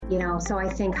So I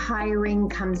think hiring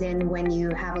comes in when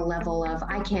you have a level of,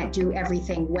 I can't do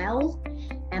everything well,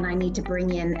 and I need to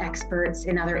bring in experts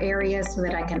in other areas so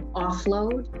that I can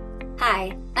offload.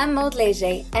 Hi, I'm Maud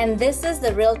Leger, and this is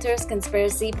the Realtors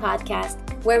Conspiracy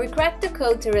Podcast, where we crack the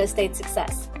code to real estate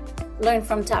success. Learn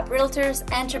from top realtors,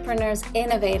 entrepreneurs,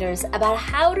 innovators about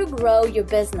how to grow your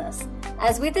business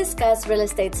as we discuss real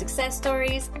estate success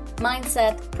stories,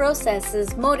 mindset,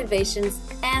 processes, motivations,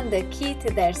 and the key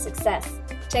to their success.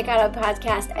 Check out our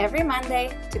podcast every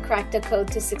Monday to crack the code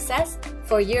to success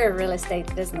for your real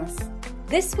estate business.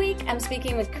 This week, I'm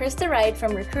speaking with Krista Wright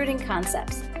from Recruiting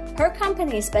Concepts. Her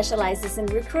company specializes in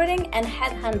recruiting and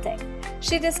headhunting.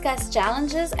 She discussed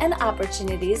challenges and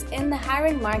opportunities in the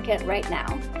hiring market right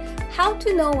now, how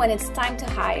to know when it's time to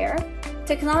hire,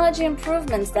 technology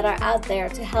improvements that are out there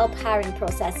to help hiring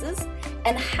processes,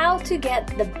 and how to get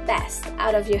the best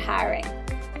out of your hiring.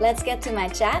 Let's get to my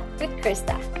chat with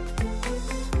Krista.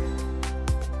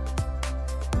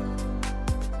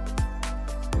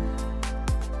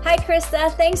 Hi, Krista.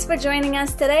 Thanks for joining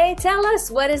us today. Tell us,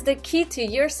 what is the key to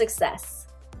your success?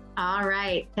 All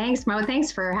right. Thanks, Mo. Thanks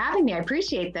for having me. I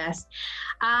appreciate this.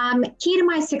 Key to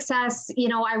my success,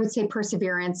 I would say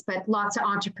perseverance, but lots of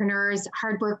entrepreneurs,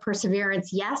 hard work,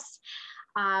 perseverance, yes.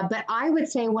 But I would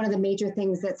say one of the major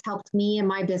things that's helped me in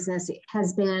my business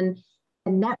has been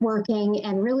networking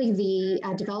and really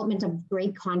the development of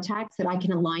great contacts that I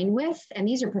can align with. And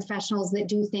these are professionals that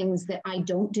do things that I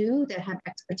don't do, that have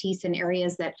expertise in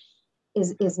areas that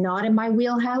is not in my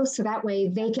wheelhouse. So that way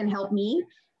they can help me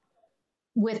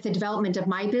with the development of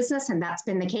my business. And that's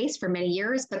been the case for many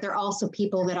years, but they're also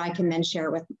people that I can then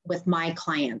share with my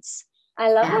clients.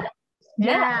 I love it.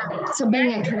 Yeah. So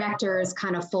being a connector is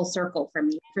kind of full circle for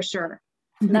me, for sure.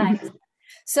 Nice.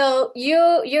 So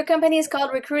your company is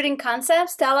called Recruiting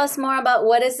Concepts. Tell us more about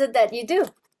what is it that you do.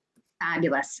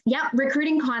 Fabulous. Yeah,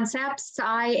 Recruiting Concepts.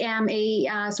 I'm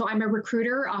a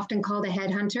recruiter, often called a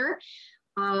headhunter.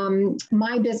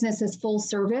 My business is full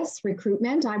service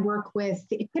recruitment. I work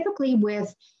typically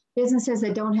with businesses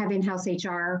that don't have in-house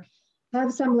HR,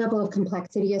 have some level of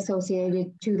complexity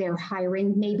associated to their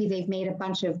hiring. Maybe they've made a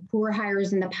bunch of poor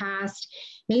hires in the past.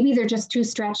 Maybe they're just too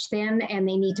stretched thin and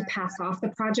they need to pass off the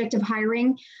project of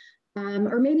hiring.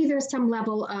 Or maybe there's some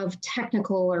level of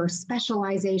technical or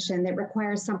specialization that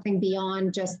requires something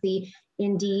beyond just the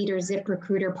Indeed or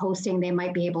ZipRecruiter posting they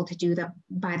might be able to do that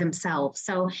by themselves.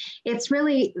 So it's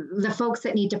really the folks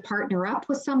that need to partner up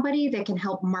with somebody that can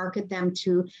help market them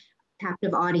to a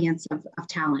captive audience of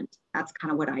talent. That's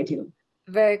kind of what I do.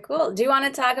 Very cool. Do you want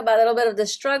to talk about a little bit of the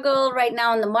struggle right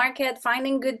now in the market,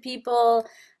 finding good people?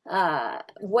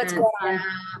 What's going on?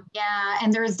 Yeah,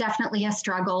 and there is definitely a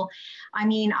struggle. I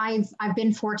mean, I've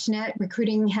been fortunate.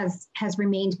 Recruiting has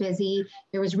remained busy.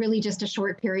 There was really just a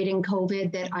short period in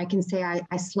COVID that I can say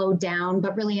I slowed down,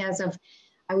 but really as of,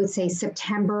 I would say,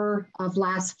 September of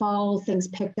last fall, things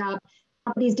picked up.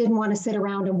 Companies didn't want to sit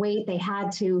around and wait. They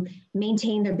had to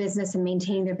maintain their business, and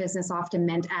maintain their business often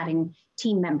meant adding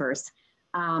team members,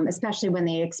 especially when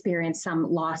they experienced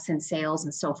some loss in sales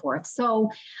and so forth.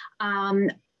 So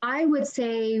I would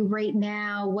say right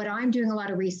now, what I'm doing a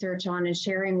lot of research on and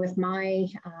sharing with my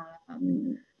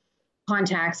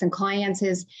contacts and clients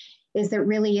is there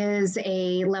really is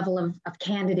a level of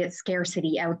candidate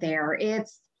scarcity out there.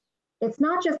 It's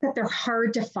not just that they're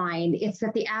hard to find, it's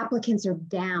that the applicants are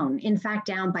down, in fact,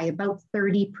 down by about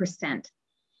 30%.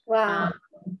 Wow.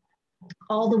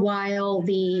 All the while,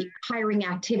 the hiring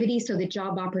activity, so the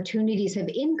job opportunities have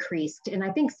increased. And I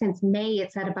think since May,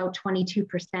 it's at about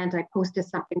 22%. I posted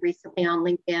something recently on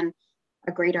LinkedIn,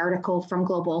 a great article from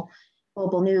Global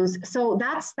News. So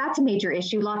that's a major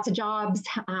issue. Lots of jobs,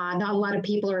 not a lot of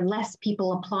people, or less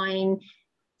people applying.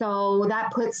 So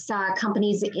that puts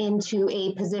companies into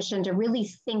a position to really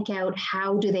think out,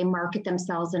 how do they market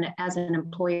themselves as an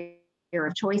employer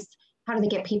of choice? How do they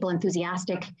get people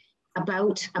enthusiastic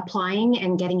about applying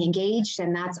and getting engaged?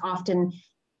 And that's often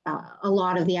a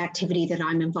lot of the activity that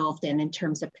I'm involved in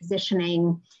terms of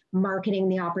positioning, marketing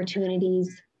the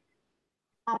opportunities,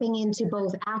 tapping into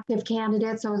both active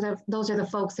candidates. Those are the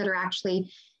folks that are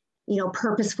actually,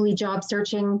 purposefully job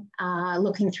searching,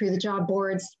 looking through the job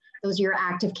boards. Those are your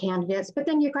active candidates. But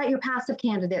then you've got your passive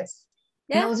candidates.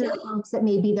 Yeah. Those are the folks that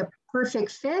may be the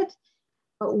perfect fit,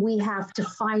 but we have to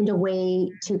find a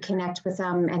way to connect with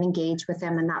them and engage with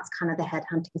them. And that's kind of the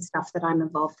headhunting stuff that I'm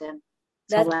involved in.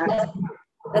 That's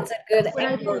a good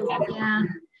angle. Yeah.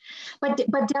 But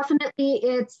definitely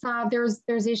it's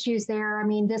there's issues there. I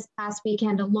mean, this past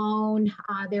weekend alone,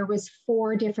 there was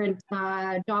 4 different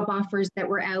job offers that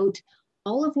were out,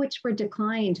 all of which were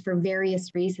declined for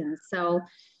various reasons. So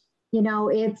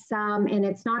It's and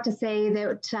it's not to say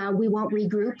that we won't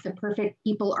regroup. The perfect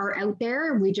people are out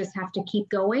there. We just have to keep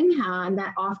going, and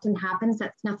that often happens.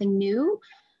 That's nothing new.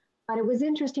 But it was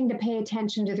interesting to pay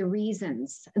attention to the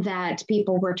reasons that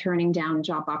people were turning down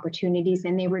job opportunities,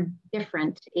 and they were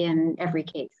different in every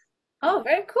case. Oh,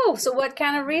 very cool. So what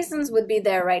kind of reasons would be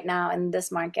there right now in this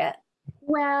market?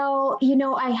 Well,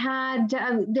 I had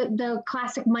the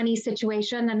classic money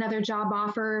situation, another job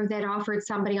offer that offered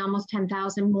somebody almost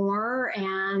 10,000 more.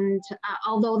 And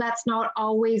although that's not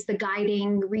always the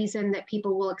guiding reason that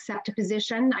people will accept a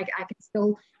position, I can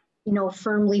still,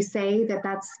 firmly say that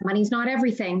money's not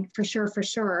everything, for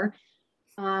sure.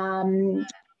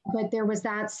 But there was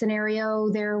that scenario.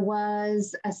 There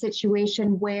was a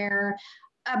situation where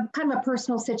kind of a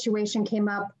personal situation came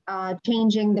up,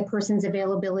 changing the person's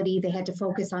availability. They had to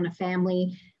focus on a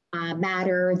family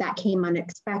matter that came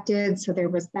unexpected. So there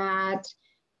was that.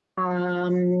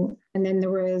 And then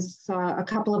there was a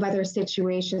couple of other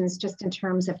situations just in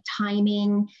terms of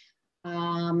timing,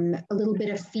 a little bit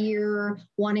of fear,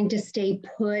 wanting to stay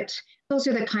put. Those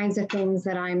are the kinds of things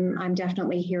that I'm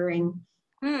definitely hearing.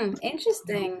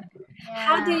 Interesting.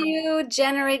 How do you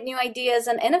generate new ideas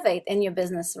and innovate in your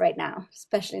business right now,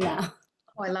 especially now?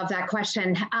 Oh, I love that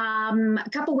question. A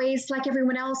couple ways, like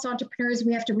everyone else, entrepreneurs,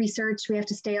 we have to research, we have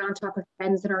to stay on top of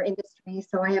trends in our industry.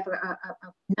 So I have a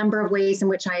number of ways in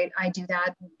which I do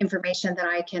that, information that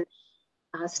I can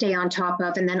stay on top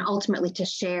of, and then ultimately to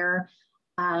share.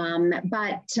 Again,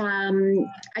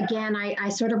 I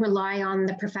sort of rely on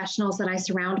the professionals that I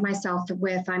surround myself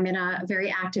with. I'm in a very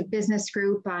active business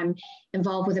group. I'm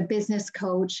involved with a business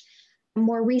coach.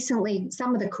 More recently,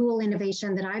 some of the cool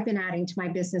innovation that I've been adding to my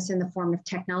business in the form of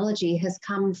technology has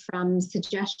come from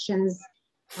suggestions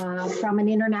from an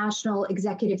international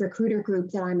executive recruiter group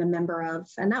that I'm a member of.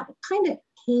 And that kind of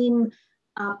came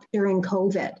up during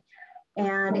COVID.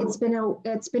 And it's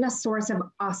been a source of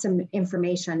awesome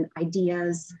information,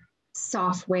 ideas,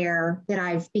 software that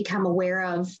I've become aware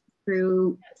of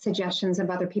through suggestions of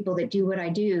other people that do what I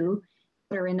do,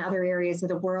 that are in other areas of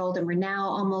the world. And we're now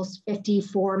almost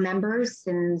 54 members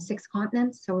in 6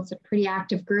 continents. So it's a pretty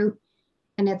active group.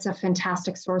 And it's a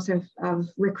fantastic source of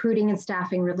recruiting and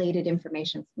staffing related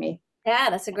information for me. Yeah,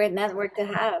 that's a great network to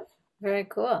have. Very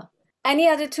cool. Any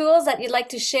other tools that you'd like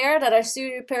to share that are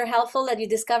super helpful that you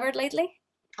discovered lately?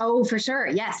 Oh, for sure.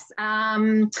 Yes.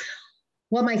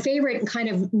 Well, my favorite kind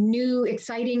of new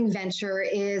exciting venture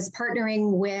is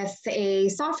partnering with a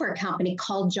software company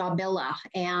called Jobilla.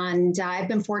 And I've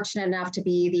been fortunate enough to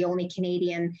be the only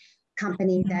Canadian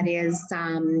company that is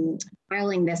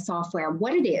filing this software.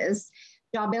 What it is,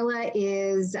 Jobilla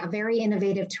is a very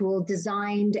innovative tool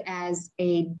designed as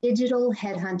a digital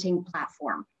headhunting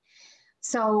platform.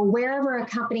 So wherever a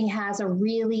company has a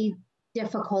really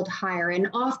difficult hire, and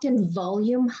often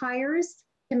volume hires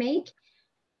to make,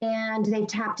 and they've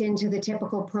tapped into the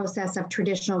typical process of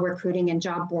traditional recruiting and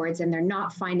job boards, and they're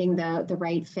not finding the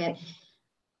right fit.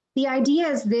 The idea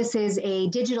is this is a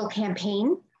digital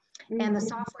campaign, and the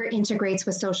software integrates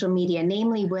with social media,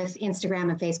 namely with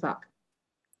Instagram and Facebook.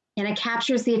 And it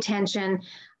captures the attention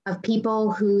of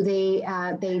people who they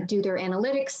do their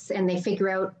analytics, and they figure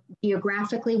out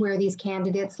geographically where these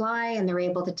candidates lie, and they're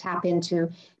able to tap into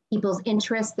people's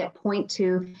interests that point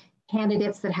to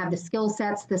candidates that have the skill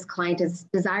sets this client is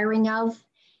desiring of.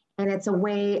 And it's a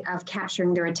way of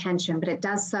capturing their attention, but it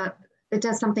does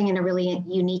something in a really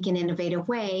unique and innovative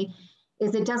way.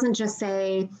 Is it doesn't just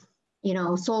say,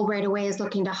 Soul Right Away is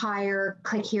looking to hire,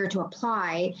 click here to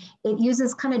apply. It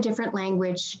uses kind of different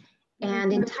language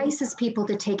and entices people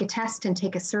to take a test and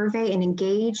take a survey and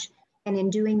engage. And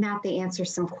in doing that, they answer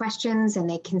some questions and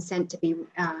they consent to be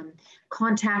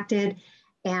contacted.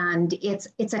 And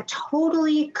it's a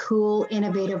totally cool,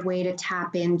 innovative way to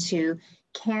tap into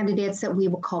candidates that we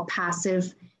will call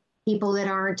passive, people that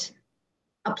aren't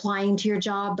applying to your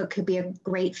job but could be a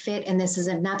great fit. And this is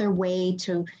another way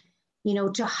to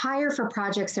hire for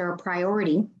projects that are a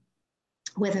priority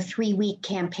with a 3-week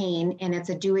campaign, and it's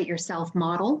a do-it-yourself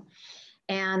model.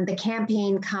 And the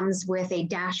campaign comes with a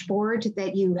dashboard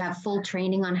that you have full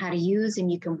training on how to use, and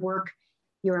you can work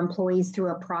your employees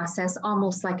through a process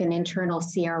almost like an internal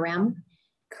CRM.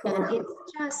 Cool. And it's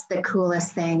just the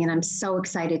coolest thing, and I'm so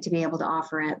excited to be able to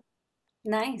offer it.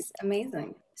 Nice,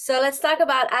 amazing. So let's talk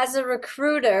about, as a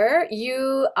recruiter,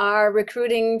 you are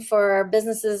recruiting for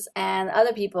businesses and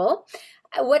other people.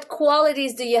 What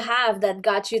qualities do you have that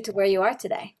got you to where you are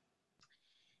today?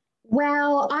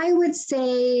 Well, I would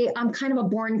say I'm kind of a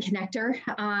born connector.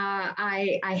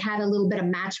 I had a little bit of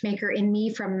matchmaker in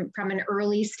me from an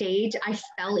early stage. I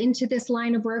fell into this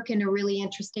line of work in a really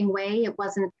interesting way. It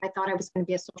wasn't, I thought I was going to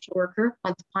be a social worker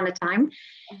once upon a time,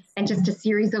 and just a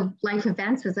series of life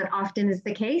events, as it often is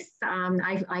the case.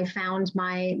 I found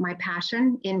my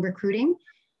passion in recruiting.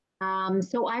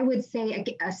 So I would say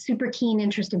a super keen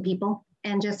interest in people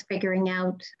and just figuring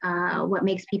out what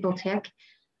makes people tick.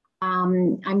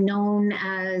 I'm known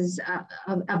as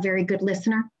a very good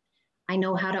listener. I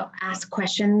know how to ask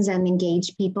questions and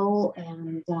engage people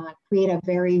and create a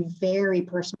very, very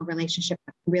personal relationship.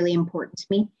 That's really important to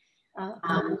me.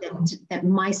 That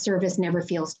my service never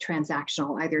feels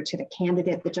transactional, either to the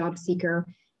candidate, the job seeker,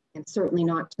 and certainly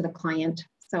not to the client.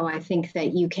 So I think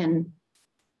that you don't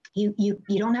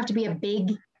have to be a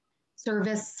big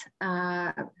service.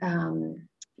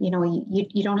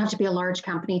 You don't have to be a large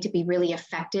company to be really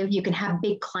effective. You can have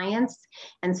big clients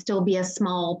and still be a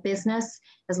small business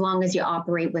as long as you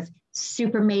operate with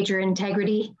super major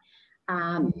integrity,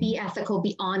 be ethical,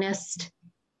 be honest,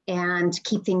 and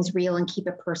keep things real and keep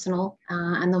it personal.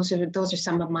 And those are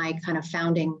some of my kind of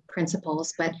founding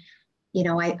principles. But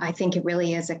I think it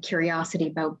really is a curiosity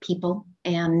about people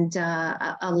and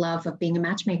a love of being a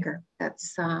matchmaker.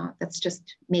 That's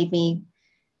just made me.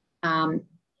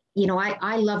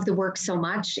 I love the work so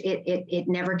much. It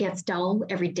never gets dull.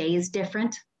 Every day is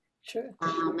different. Sure.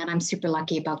 And I'm super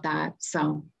lucky about that.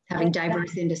 So having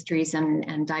diverse industries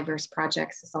and diverse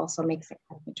projects also makes it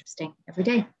kind of interesting every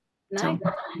day. Nice. So,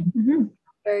 mm-hmm.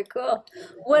 Very cool.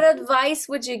 What advice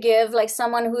would you give, like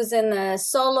someone who's in a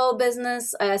solo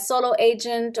business, a solo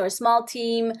agent or small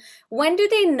team? When do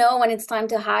they know when it's time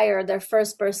to hire their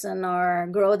first person or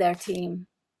grow their team?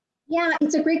 Yeah,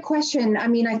 it's a great question. I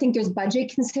mean, I think there's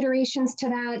budget considerations to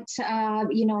that,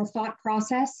 thought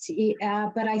process.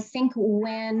 But I think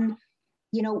when,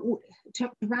 to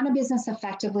run a business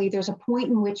effectively, there's a point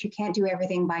in which you can't do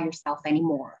everything by yourself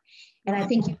anymore. And I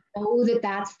think that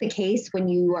that's the case when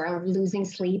you are losing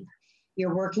sleep,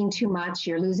 you're working too much,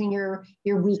 you're losing your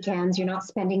weekends, you're not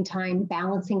spending time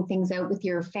balancing things out with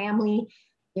your family,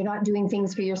 you're not doing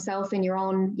things for yourself and your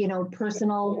own,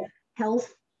 personal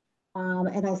health.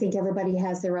 And I think everybody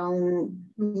has their own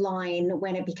line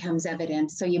when it becomes evident.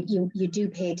 So you do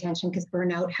pay attention because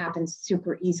burnout happens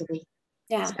super easily.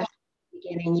 Yeah. Especially at the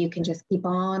beginning, you can just keep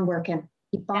on working.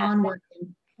 You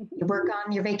work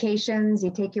on your vacations, you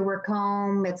take your work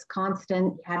home, it's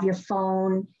constant, you have your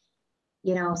phone,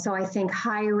 so I think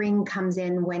hiring comes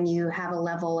in when you have a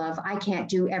level of, I can't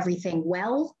do everything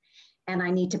well, and I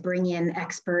need to bring in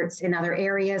experts in other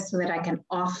areas so that I can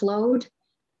offload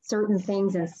certain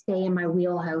things and stay in my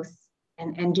wheelhouse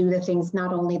and do the things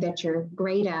not only that you're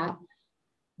great at,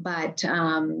 but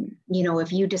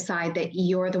if you decide that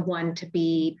you're the one to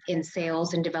be in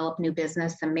sales and develop new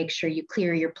business, and make sure you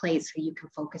clear your plate so you can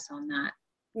focus on that.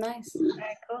 Nice.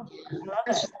 Very cool. Love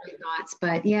That's just my thoughts,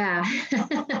 but yeah.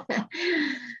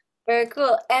 Very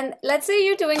cool. And let's say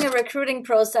you're doing a recruiting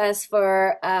process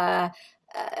for a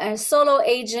solo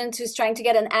agent who's trying to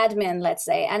get an admin, let's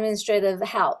say, administrative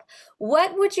help.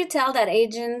 What would you tell that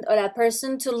agent or that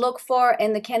person to look for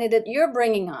in the candidate you're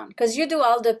bringing on? Because you do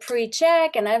all the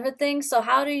pre-check and everything. So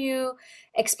how do you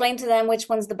explain to them which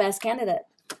one's the best candidate?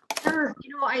 Sure.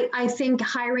 I think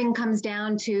hiring comes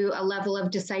down to a level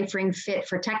of deciphering fit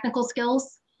for technical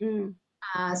skills.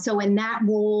 So in that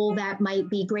role, that might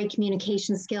be great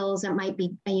communication skills. It might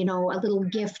be, a little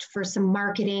gift for some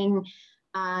marketing,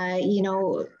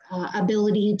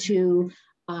 ability to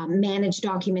manage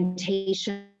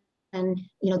documentation, and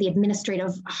the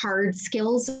administrative hard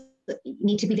skills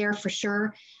need to be there for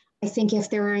sure. I think if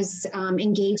there is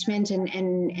engagement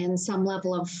and some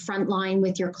level of frontline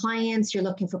with your clients, you're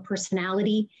looking for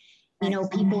personality,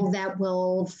 people that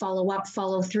will follow up,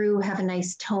 follow through, have a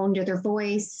nice tone to their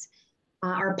voice,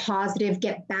 are positive,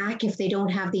 get back if they don't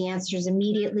have the answers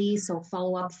immediately. So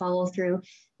follow up, follow through.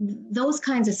 Those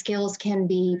kinds of skills can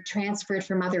be transferred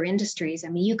from other industries. I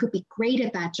mean, you could be great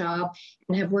at that job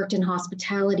and have worked in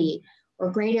hospitality,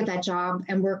 or great at that job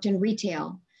and worked in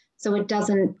retail. So it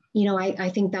doesn't, I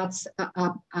think that's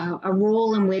a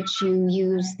role in which you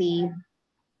use the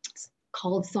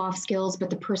called soft skills,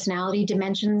 but the personality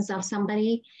dimensions of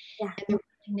somebody, and their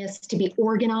willingness to be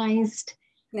organized.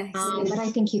 Nice. But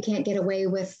I think you can't get away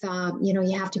with,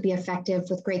 you have to be effective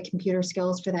with great computer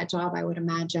skills for that job, I would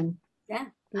imagine. Yeah.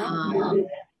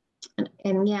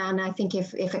 And I think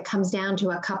if it comes down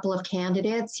to a couple of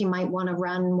candidates, you might want to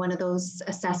run one of those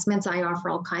assessments. I offer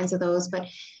all kinds of those, but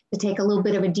to take a little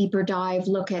bit of a deeper dive,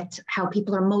 look at how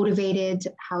people are motivated,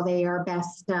 how they are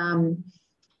best,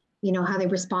 how they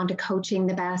respond to coaching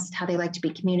the best, how they like to be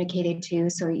communicated to.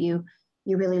 So you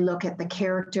really look at the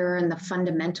character and the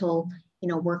fundamental,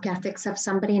 work ethics of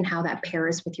somebody and how that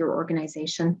pairs with your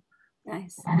organization.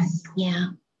 Nice. Yeah.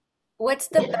 What's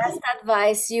the best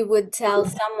advice you would tell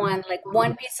someone, like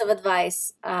one piece of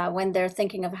advice when they're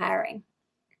thinking of hiring?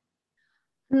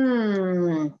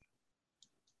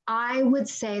 I would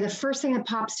say the first thing that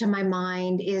pops to my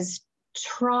mind is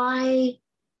try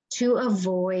to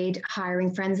avoid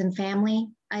hiring friends and family.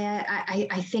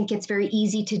 I think it's very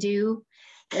easy to do.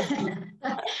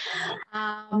 But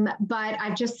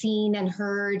I've just seen and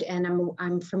heard, and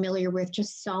I'm familiar with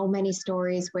just so many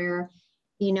stories where,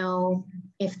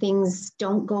 if things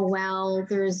don't go well,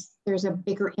 there's a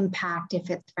bigger impact if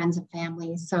it's friends and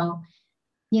family. So,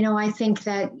 I think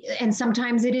that, and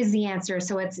sometimes it is the answer.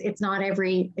 So it's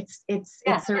certainly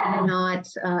not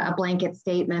a blanket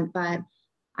statement, but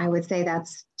I would say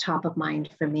that's top of mind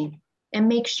for me. And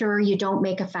make sure you don't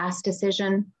make a fast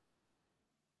decision.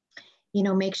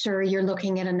 Make sure you're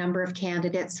looking at a number of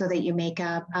candidates so that you make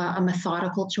a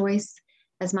methodical choice.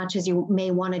 As much as you may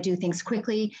want to do things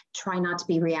quickly, try not to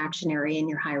be reactionary in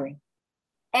your hiring.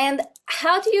 And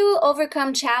how do you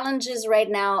overcome challenges right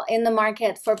now in the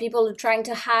market for people trying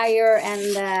to hire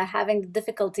and having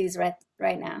difficulties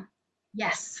right now?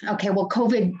 Yes. Okay. Well,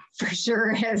 COVID for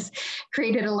sure has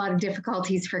created a lot of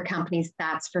difficulties for companies.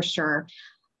 That's for sure.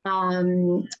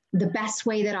 The best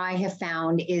way that I have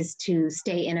found is to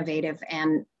stay innovative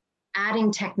and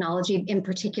adding technology, in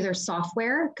particular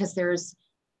software, because there's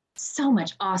so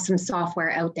much awesome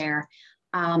software out there.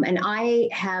 And I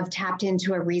have tapped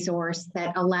into a resource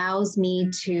that allows me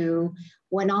to,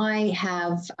 when I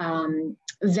have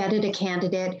vetted a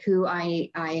candidate who I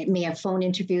may have phone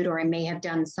interviewed, or I may have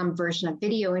done some version of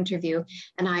video interview,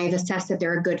 and I've assessed that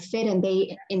they're a good fit and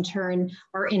they in turn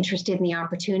are interested in the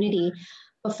opportunity,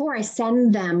 before I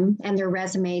send them and their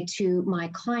resume to my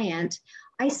client,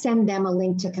 I send them a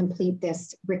link to complete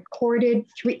this recorded,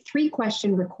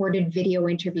 three-question recorded video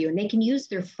interview. And they can use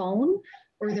their phone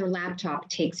or their laptop.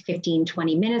 It takes 15,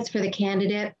 20 minutes for the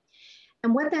candidate.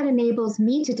 And what that enables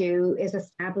me to do is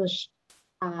establish,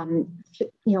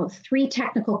 3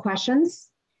 technical questions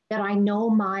that I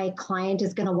know my client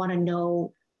is going to want to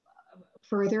know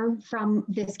further from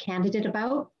this candidate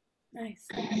about. Nice.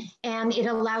 And it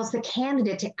allows the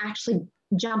candidate to actually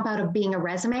jump out of being a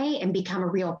resume and become a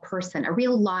real person, a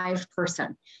real live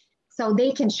person. So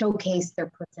they can showcase their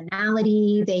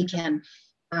personality, they can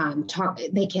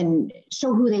they can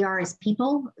show who they are as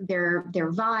people, their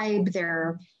vibe,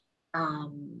 their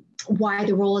why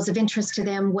the role is of interest to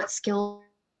them, what skills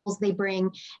they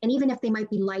bring. And even if they might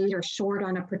be light or short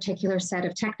on a particular set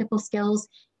of technical skills,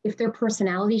 if their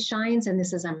personality shines, and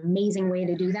this is an amazing way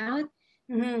to do that,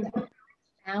 what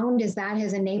I found is that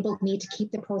has enabled me to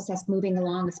keep the process moving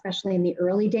along, especially in the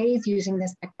early days using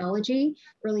this technology,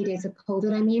 early days of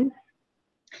COVID, I mean,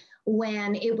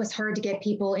 when it was hard to get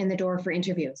people in the door for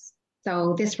interviews.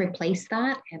 So this replaced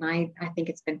that, and I think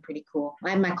it's been pretty cool.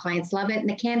 And my clients love it, and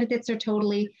the candidates are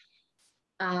totally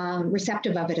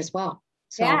receptive of it as well.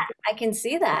 So, yeah, I can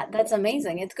see that. That's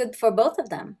amazing. It's good for both of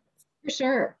them. For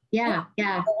sure. Yeah.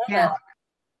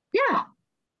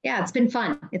 It's been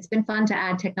fun. It's been fun to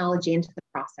add technology into the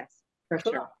process, for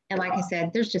sure. And like I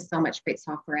said, there's just so much great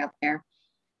software out there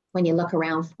when you look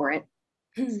around for it.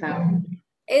 So,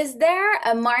 is there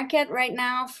a market right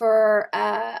now for,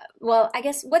 I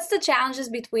guess, what's the challenges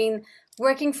between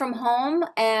working from home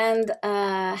and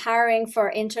hiring for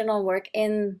internal work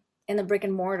in a brick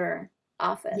and mortar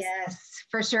office? Yes,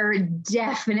 for sure.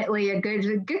 Definitely a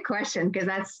good question, because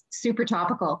that's super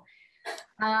topical.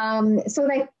 So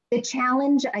the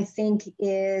challenge, I think,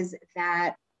 is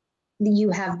that you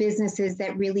have businesses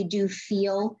that really do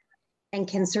feel and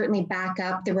can certainly back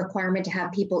up the requirement to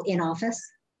have people in office.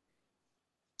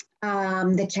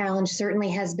 The challenge certainly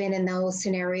has been in those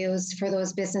scenarios for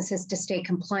those businesses to stay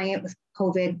compliant with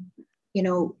COVID,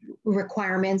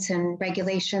 requirements and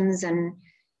regulations, and,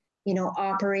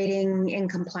 operating in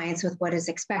compliance with what is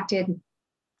expected,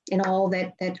 and all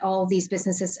that all these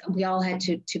businesses, we all had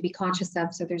to be conscious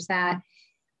of. So there's that.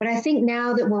 But I think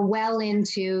now that we're well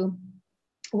into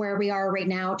where we are right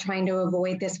now, trying to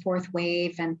avoid this fourth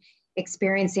wave and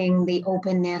experiencing the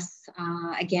openness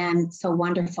again, so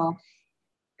wonderful,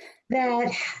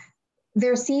 that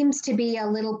there seems to be a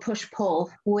little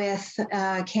push-pull with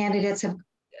candidates have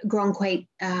grown quite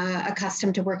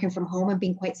accustomed to working from home and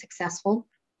being quite successful.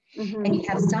 And you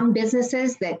have some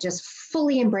businesses that just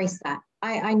fully embrace that.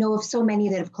 I know of so many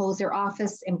that have closed their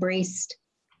office, embraced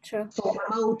full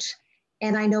remote,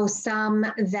 and I know some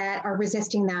that are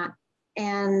resisting that,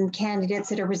 and candidates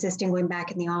that are resisting going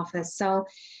back in the office. So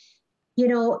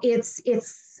It's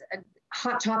a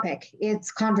hot topic.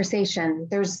 It's conversation.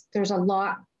 There's a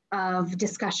lot of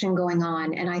discussion going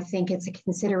on, and I think it's a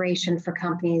consideration for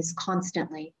companies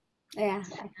constantly. Yeah.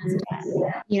 And,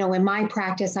 in my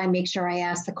practice, I make sure I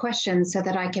ask the questions so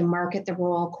that I can market the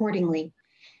role accordingly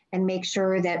and make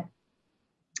sure that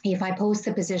if I post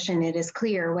the position, it is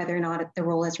clear whether or not the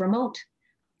role is remote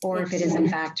or if it is in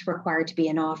fact required to be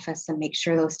in office, and make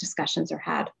sure those discussions are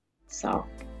had. So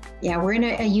yeah, we're in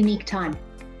a unique time.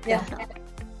 Yeah. Definitely.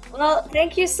 Well,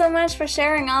 thank you so much for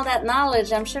sharing all that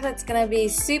knowledge. I'm sure that's going to be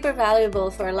super valuable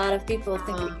for a lot of people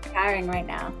thinking of hiring right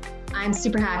now. I'm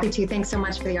super happy to. Thanks so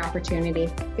much for the opportunity.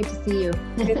 Good to see you.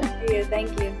 Good to see you.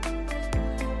 Thank you.